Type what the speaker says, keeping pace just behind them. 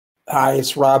Hi,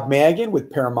 it's Rob Magin with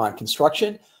Paramount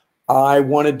Construction. I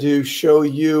wanted to show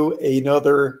you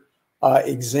another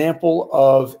example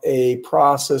of a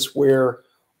process where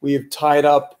we have tied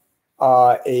up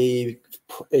a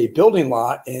building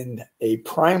lot in a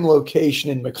prime location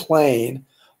in McLean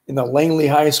in the Langley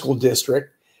High School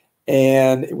district.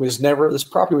 And this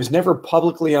property was never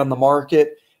publicly on the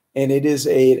market, and it is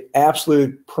an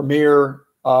absolute premier,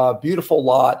 beautiful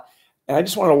lot. And I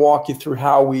just want to walk you through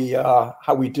how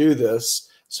we do this.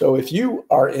 So if you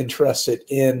are interested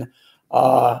in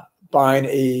buying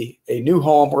a new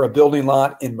home or a building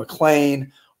lot in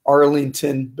McLean,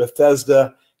 Arlington,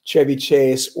 Bethesda, Chevy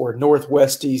Chase, or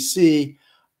Northwest DC,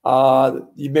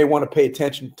 you may want to pay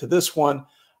attention to this one.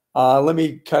 Let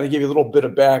me kind of give you a little bit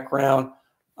of background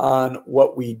on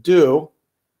what we do.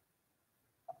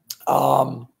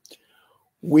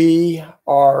 We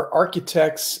are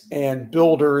architects and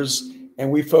builders, and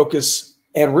we focus,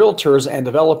 and realtors and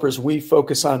developers, we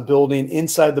focus on building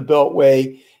inside the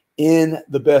Beltway in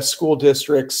the best school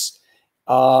districts,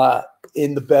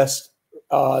 in the best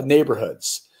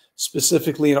neighborhoods.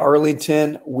 Specifically in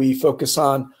Arlington, we focus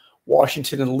on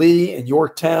Washington and Lee and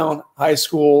Yorktown high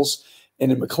schools,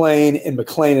 and in McLean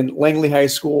and Langley high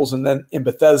schools, and then in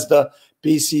Bethesda,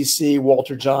 BCC,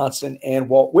 Walter Johnson, and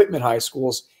Walt Whitman high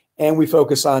schools. And we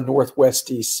focus on Northwest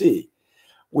DC.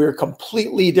 We're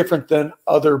completely different than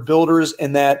other builders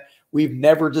in that we've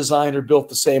never designed or built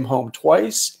the same home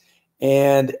twice.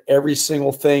 And every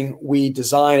single thing we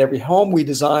design, every home we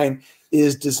design,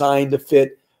 is designed to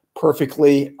fit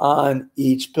perfectly on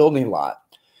each building lot.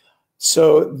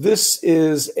 So this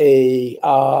is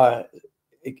an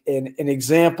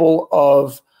example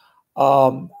of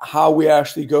how we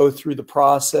actually go through the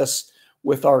process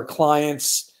with our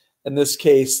clients. In this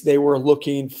case, they were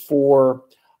looking for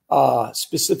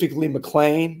specifically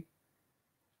McLean,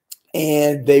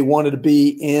 and they wanted to be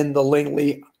in the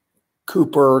Langley,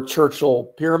 Cooper, Churchill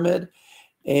pyramid.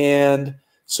 And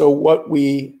so what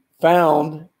we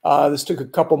found, this took a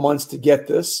couple months to get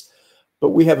this,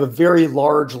 but we have a very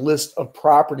large list of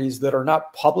properties that are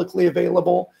not publicly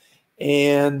available.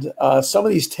 And some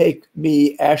of these take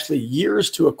me actually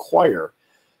years to acquire.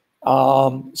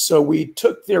 So we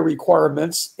took their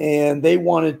requirements, and they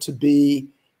wanted to be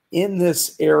in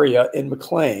this area in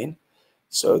McLean.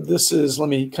 So this is, let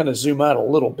me kind of zoom out a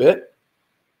little bit.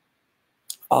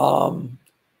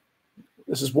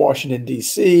 This is Washington,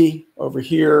 DC over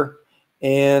here.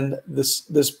 And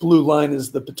this blue line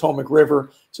is the Potomac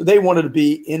River. So they wanted to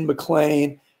be in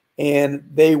McLean, and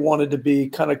they wanted to be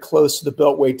kind of close to the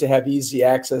Beltway to have easy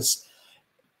access.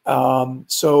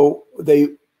 So they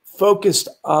focused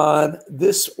on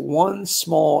this one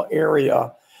small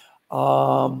area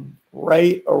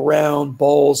right around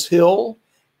Balls Hill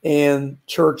and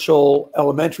Churchill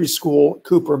Elementary School,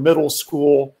 Cooper Middle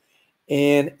School,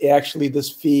 and actually this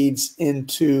feeds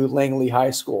into Langley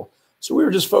High School. So we were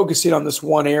just focusing on this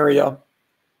one area,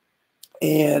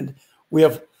 and we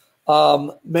have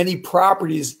many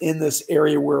properties in this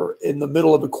area. We're in the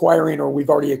middle of acquiring, or we've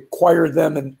already acquired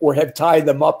them or have tied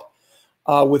them up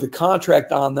with a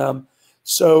contract on them.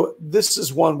 So this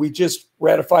is one we just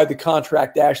ratified the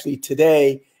contract actually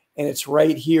today, and it's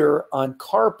right here on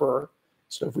Carper.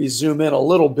 So if we zoom in a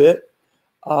little bit,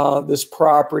 this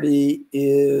property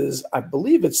is, I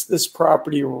believe it's this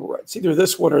property. It's either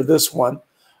this one or this one.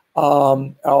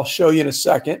 I'll show you in a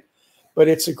second, but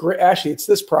it's actually it's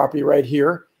this property right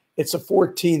here. It's a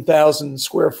 14,000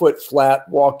 square foot flat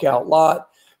walkout lot.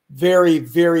 Very,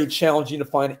 very challenging to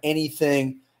find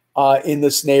anything in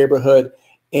this neighborhood.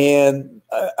 And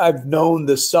I've known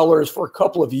the sellers for a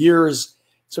couple of years,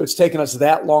 so it's taken us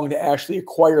that long to actually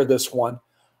acquire this one.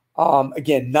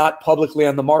 Again, not publicly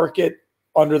on the market,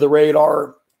 under the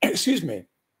radar, excuse me.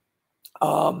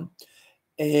 And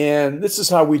this is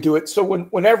how we do it. So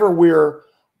whenever we're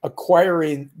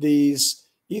acquiring these,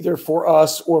 either for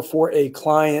us or for a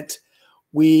client,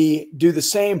 we do the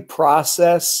same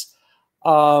process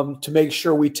to make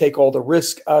sure we take all the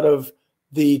risk out of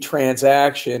the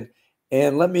transaction.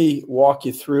 And let me walk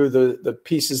you through the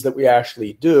pieces that we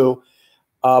actually do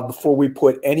before we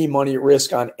put any money at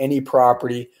risk on any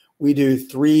property. We do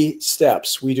 3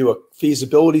 steps. We do a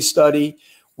feasibility study.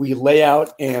 We lay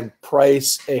out and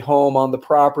price a home on the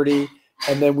property,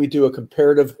 and then we do a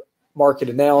comparative market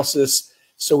analysis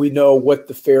so we know what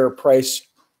the fair price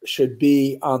should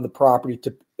be on the property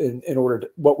in order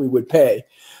to what we would pay.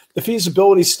 The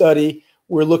feasibility study,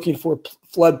 we're looking for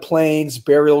floodplains,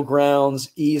 burial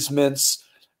grounds, easements,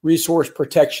 resource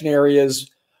protection areas.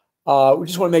 We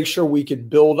just want to make sure we can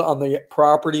build on the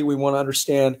property. We want to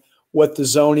understand what the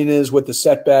zoning is, what the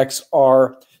setbacks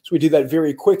are. So we do that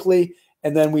very quickly.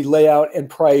 and then we lay out and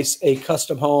price a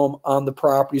custom home on the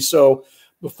property. So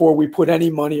before we put any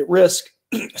money at risk,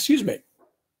 excuse me,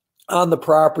 on the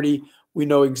property, we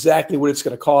know exactly what it's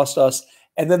going to cost us.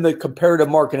 And then the comparative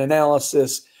market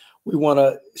analysis, we want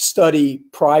to study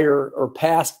prior or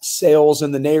past sales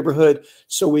in the neighborhood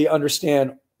so we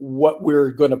understand what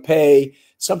we're going to pay.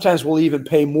 Sometimes we'll even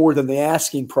pay more than the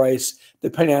asking price,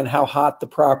 depending on how hot the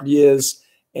property is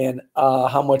and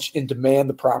how much in demand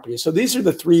the property is. So these are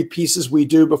the three pieces we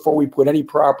do before we put any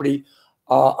property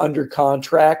under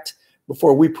contract,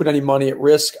 before we put any money at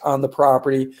risk on the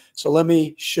property. So let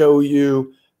me show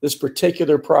you this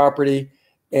particular property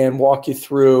and walk you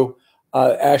through.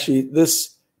 Actually,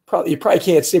 this you probably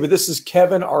can't see, but this is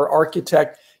Kevin, our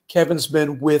architect. Kevin's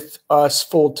been with us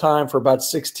full time for about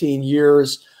 16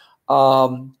 years,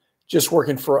 just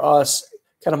working for us,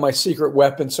 kind of my secret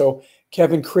weapon. So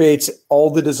Kevin creates all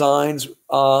the designs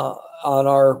on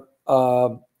our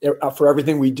for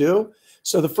everything we do.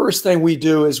 So the first thing we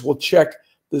do is we'll check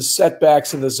the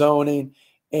setbacks and the zoning,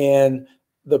 and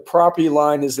the property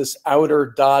line is this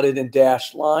outer dotted and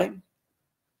dashed line.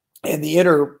 And the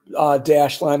inner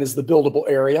dashed line is the buildable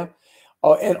area.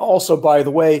 And also, by the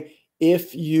way,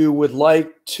 if you would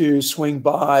like to swing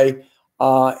by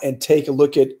and take a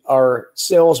look at our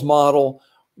sales model,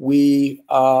 we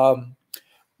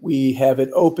have it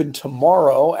open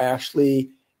tomorrow, actually,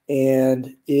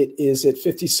 and it is at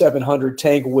 5700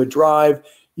 Tanglewood Drive.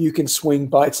 You can swing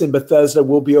by. It's in Bethesda.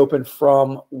 We'll be open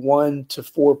from 1 to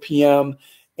 4 p.m.,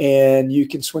 and you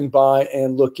can swing by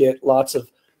and look at lots of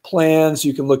plans.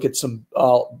 You can look at some,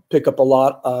 pick up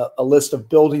a list of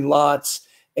building lots,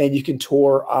 and you can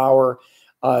tour our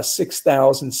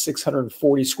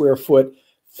 6,640 square foot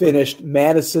finished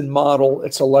Madison model.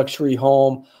 It's a luxury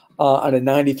home on a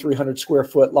 9,300 square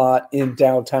foot lot in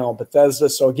downtown Bethesda.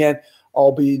 So again,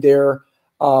 I'll be there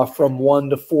from 1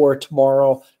 to 4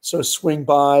 tomorrow. So swing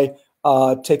by,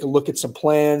 take a look at some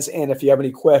plans, and if you have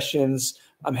any questions,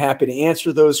 I'm happy to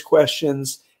answer those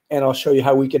questions, and I'll show you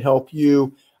how we can help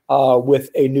you with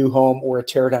a new home or a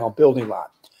tear down building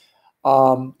lot.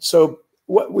 So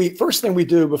first thing we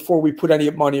do before we put any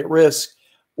money at risk,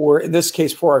 or in this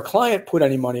case for our client put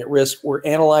any money at risk, we're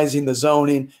analyzing the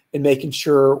zoning and making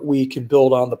sure we can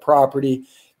build on the property.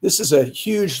 This is a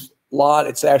huge lot.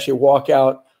 It's actually a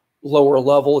walkout lower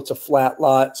level. It's a flat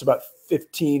lot. It's about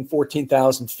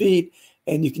 14,000 feet.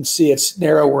 And you can see it's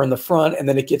narrower in the front, and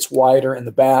then it gets wider in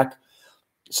the back.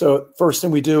 So first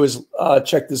thing we do is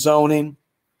check the zoning.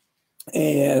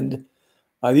 And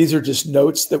these are just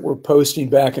notes that we're posting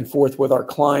back and forth with our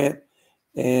client.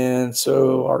 And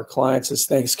so our client says,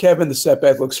 "Thanks, Kevin. The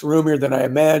setback looks roomier than I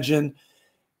imagined."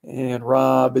 And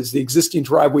Rob, is the existing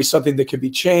driveway something that can be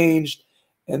changed?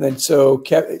 And then so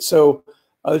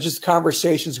just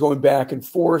conversations going back and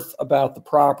forth about the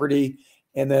property.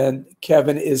 And then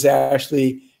Kevin is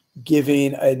actually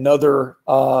giving another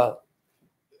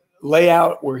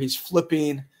layout where he's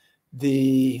flipping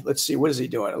let's see, what is he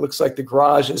doing? It looks like the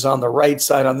garage is on the right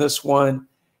side on this one.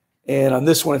 And on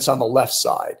this one, it's on the left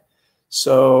side.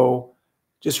 So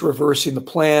just reversing the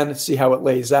plan and see how it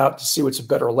lays out to see what's a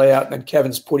better layout. And then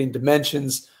Kevin's putting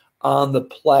dimensions on the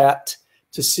plat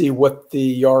to see what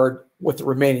the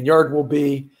remaining yard will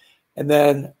be. And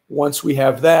then once we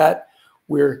have that,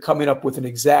 we're coming up with an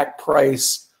exact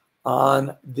price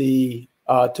on to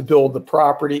build the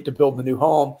property, to build the new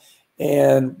home,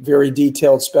 and very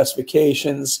detailed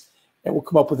specifications. And we'll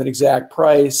come up with an exact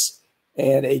price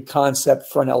and a concept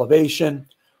front elevation.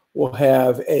 We'll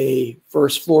have a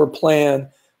first floor plan.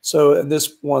 So in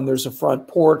this one, there's a front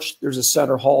porch. There's a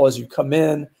center hall as you come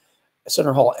in, a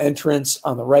center hall entrance.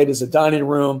 On the right is a dining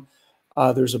room.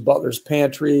 There's a butler's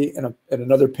pantry and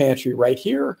another pantry right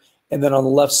here. And then on the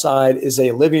left side is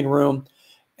a living room.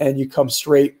 And you come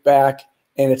straight back,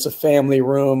 and it's a family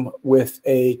room with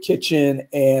a kitchen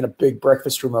and a big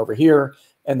breakfast room over here.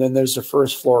 And then there's a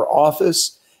first floor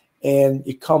office. And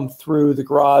you come through the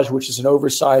garage, which is an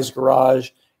oversized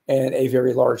garage and a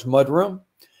very large mudroom.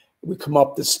 We come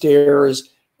up the stairs,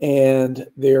 and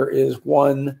there is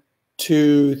 1,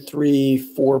 2, 3,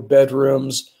 4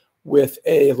 bedrooms with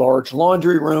a large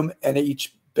laundry room, and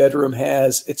each bedroom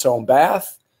has its own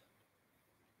bath.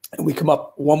 And we come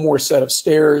up one more set of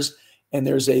stairs, and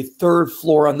there's a third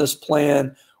floor on this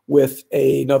plan with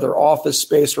another office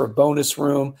space or a bonus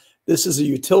room. This is a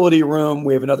utility room.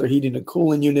 We have another heating and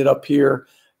cooling unit up here,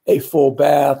 a full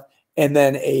bath, and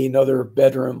then another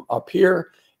bedroom up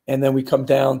here. And then we come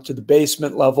down to the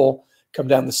basement level, come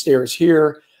down the stairs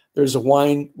here. There's a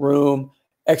wine room,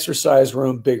 exercise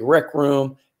room, big rec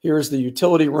room. Here's the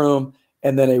utility room,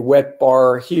 and then a wet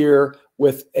bar here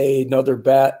with another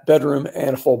bedroom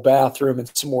and a full bathroom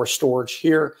and some more storage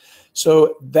here.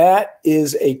 So that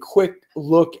is a quick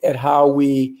look at how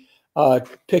we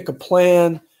pick a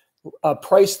plan,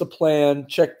 price the plan,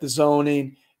 check the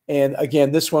zoning. And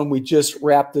again, this one, we just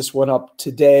wrapped this one up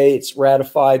today. It's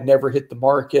ratified, never hit the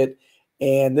market.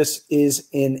 And this is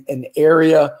in an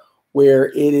area where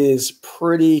it is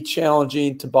pretty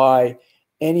challenging to buy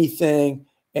anything.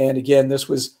 And again, this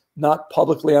was not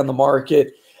publicly on the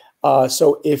market.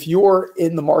 So if you're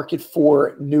in the market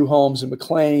for new homes in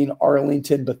McLean,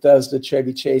 Arlington, Bethesda,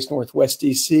 Chevy Chase, Northwest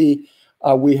DC,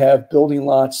 we have building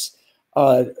lots,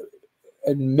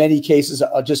 in many cases,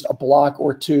 just a block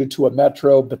or two to a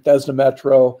metro, Bethesda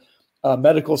Metro,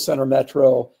 Medical Center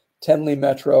Metro, Tenley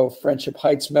Metro, Friendship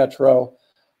Heights Metro.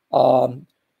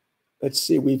 Let's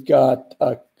see, we've got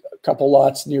a couple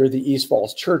lots near the East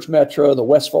Falls Church Metro, the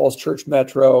West Falls Church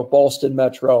Metro, Ballston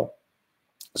Metro.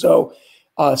 So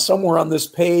somewhere on this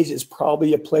page is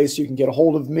probably a place you can get a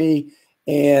hold of me.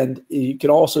 And you can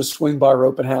also swing by our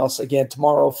open house again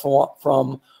tomorrow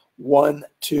from 1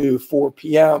 to 4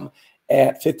 p.m.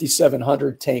 at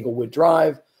 5700 Tanglewood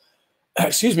Drive.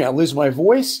 Excuse me, I'm losing my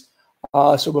voice.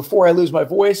 So before I lose my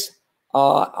voice,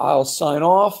 I'll sign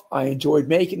off. I enjoyed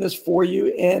making this for you,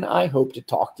 and I hope to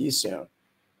talk to you soon.